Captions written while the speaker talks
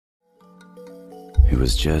It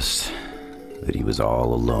was just that he was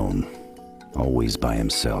all alone, always by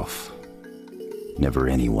himself. Never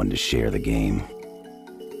anyone to share the game.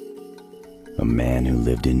 A man who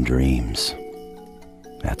lived in dreams.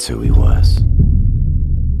 That's who he was.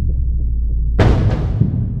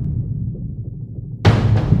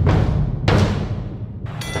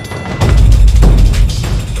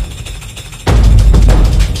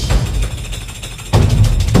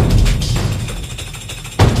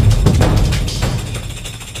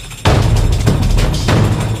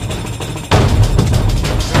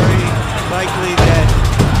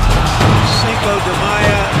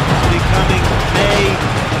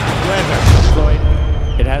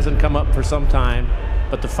 Come up for some time,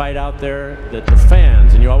 but the fight out there that the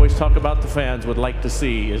fans, and you always talk about the fans, would like to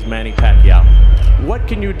see is Manny Pacquiao. What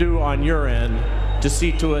can you do on your end to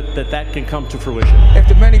see to it that that can come to fruition? If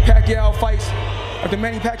the Manny Pacquiao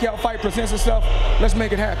fight presents itself, let's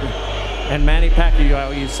make it happen. And Manny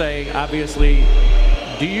Pacquiao, you say, obviously,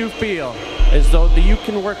 do you feel as though you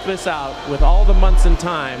can work this out with all the months and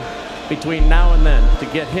time between now and then to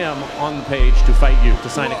get him on the page to fight you, to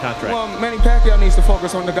sign a contract? Well, Manny Pacquiao needs to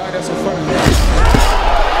focus on the guy that's in front of him.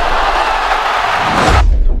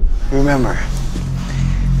 Remember,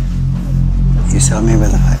 you saw me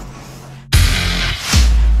with a fight.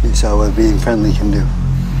 You saw what being friendly can do.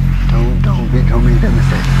 Don't make that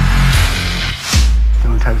mistake.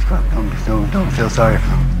 Don't touch club. Don't feel sorry for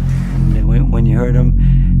him. And when you hurt him,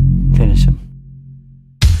 finish him.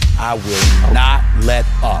 I will not let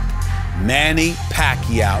up. Manny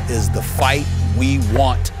Pacquiao is the fight we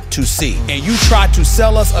want to see. And you try to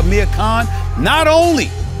sell us Amir Khan, not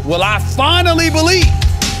only will I finally believe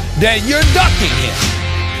that you're ducking him,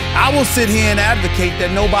 I will sit here and advocate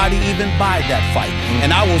that nobody even buy that fight.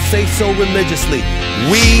 And I will say so religiously.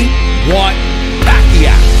 We want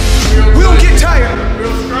Pacquiao. We don't get tired.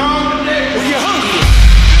 Real strong today. We get hungry.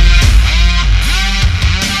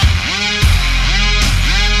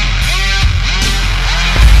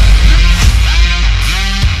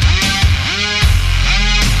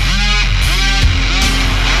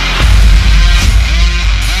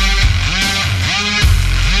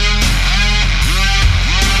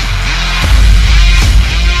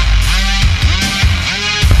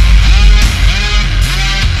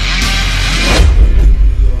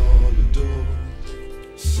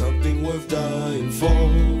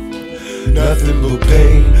 Nothing but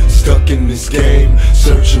pain, stuck in this game,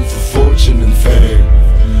 searching for fortune and fame.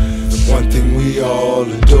 The one thing we all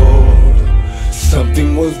adore,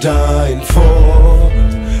 something worth dying for.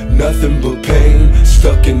 Nothing but pain,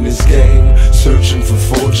 stuck in this game, searching for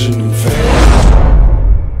fortune and fame.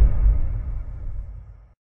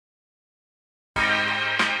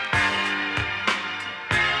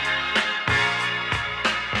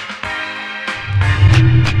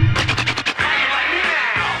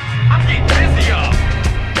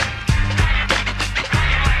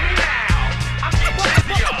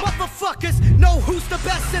 Know who's the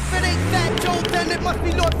best. If it ain't Fat Joe, then it must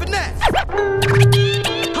be Lord Finesse.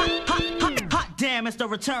 Hot damn, it's the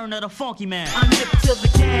return of the funky man. I'm hip to the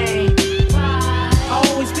game. I'll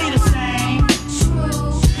always be the same.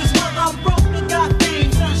 Cause when I'm broke, we got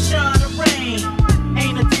things, sunshine or rain.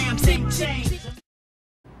 Ain't a damn thing changed.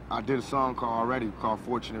 I did a song already called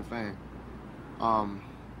Fortune and Fame.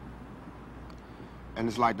 And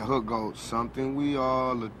it's like the hook goes, something we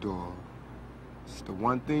all adore. It's the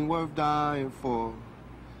one thing worth dying for.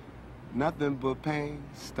 Nothing but pain,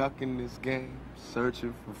 stuck in this game,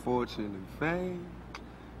 searching for fortune and fame.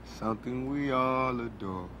 Something we all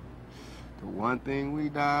adore. The one thing we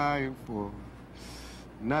dying for.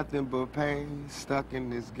 Nothing but pain, stuck in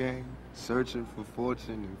this game, searching for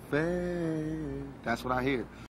fortune and fame. That's what I hear.